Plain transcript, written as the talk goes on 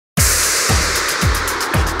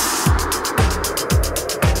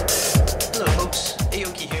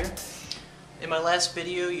my last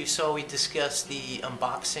video you saw we discussed the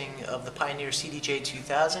unboxing of the Pioneer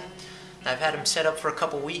CDJ-2000. I've had them set up for a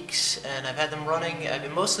couple weeks and I've had them running. I've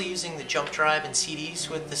been mostly using the jump drive and CDs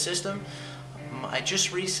with the system. I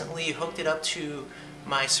just recently hooked it up to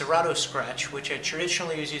my Serato scratch, which I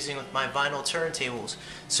traditionally was using with my vinyl turntables.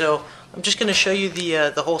 So I'm just going to show you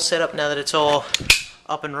the whole setup now that it's all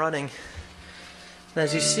up and running. And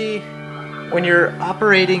as you see, when you're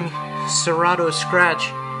operating Serato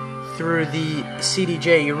scratch through the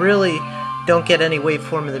CDJ, you really don't get any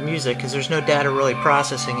waveform of the music because there's no data really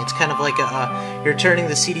processing. It's kind of like you're turning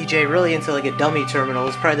the CDJ really into like a dummy terminal.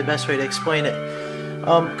 It's probably the best way to explain it.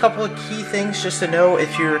 A couple of key things just to know: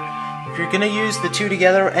 if you're going to use the two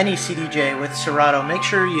together, any CDJ with Serato, make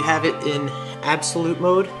sure you have it in absolute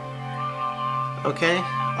mode, okay,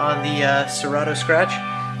 on the Serato scratch,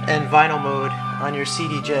 and vinyl mode on your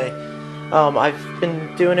CDJ. I've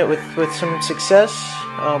been doing it with some success.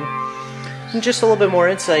 And just a little bit more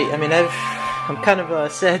insight. I mean, I'm kind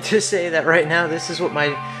of sad to say that right now this is what my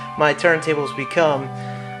turntables become.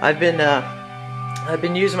 I've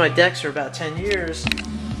been using my decks for about 10 years,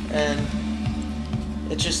 and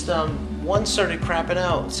it just one started crapping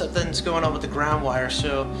out. Something's going on with the ground wire,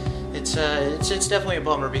 so it's definitely a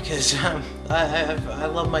bummer because I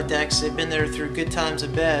love my decks. They've been there through good times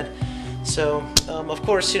and bad. So of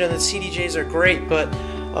course, you know, the CDJs are great, but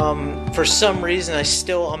for some reason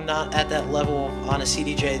I'm not at that level on a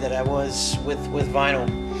CDJ that I was with vinyl.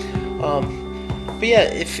 But yeah,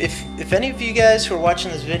 if any of you guys who are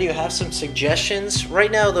watching this video have some suggestions,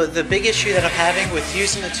 right now the big issue that I'm having with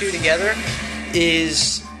using the two together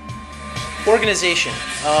is organization.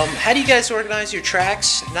 How do you guys organize your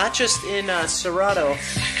tracks, not just in Serato,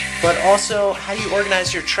 but also how do you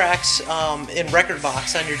organize your tracks in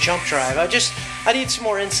Rekordbox on your jump drive? I need some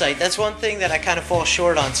more insight. That's one thing that I kind of fall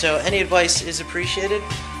short on, so any advice is appreciated.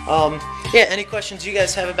 Yeah, any questions you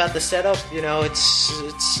guys have about the setup, you know,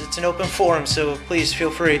 it's an open forum, so please feel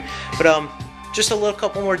free. But just a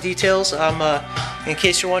couple more details. In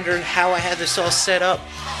case you're wondering how I had this all set up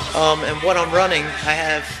and what I'm running, I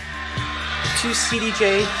have two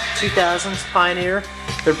CDJ-2000s Pioneer.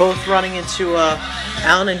 They're both running into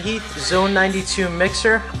Allen & Heath Zone 92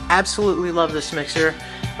 mixer. Absolutely love this mixer.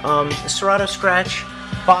 The Serato Scratch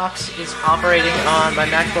box is operating on my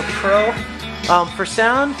MacBook Pro. For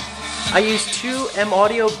sound, I use two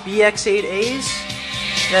M-Audio BX8As.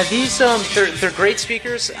 Now these, they're great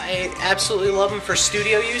speakers. I absolutely love them for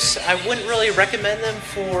studio use. I wouldn't really recommend them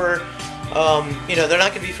for, you know, they're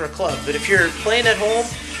not going to be for a club. But if you're playing at home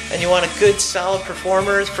and you want a good solid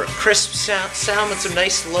performer for crisp sound with some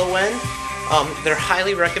nice low end, they're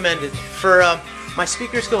highly recommended. For my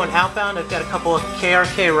speakers going outbound, I've got a couple of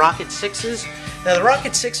KRK Rocket 6s. Now the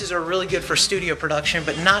Rocket 6s are really good for studio production,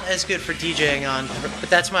 but not as good for DJing on, but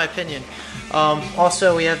that's my opinion.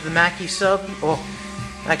 Also we have the Mackie sub, well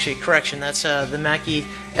actually correction, that's the Mackie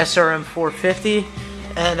SRM 450,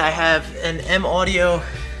 and I have an M-Audio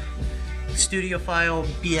Studiophile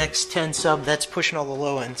BX10 sub that's pushing all the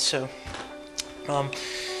low ends. So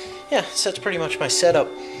yeah, so that's pretty much my setup.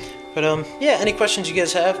 But yeah, any questions you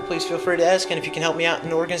guys have, please feel free to ask, and if you can help me out in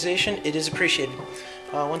the organization, it is appreciated.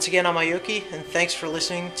 Once again, I'm Aoki, and thanks for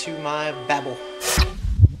listening to my babble.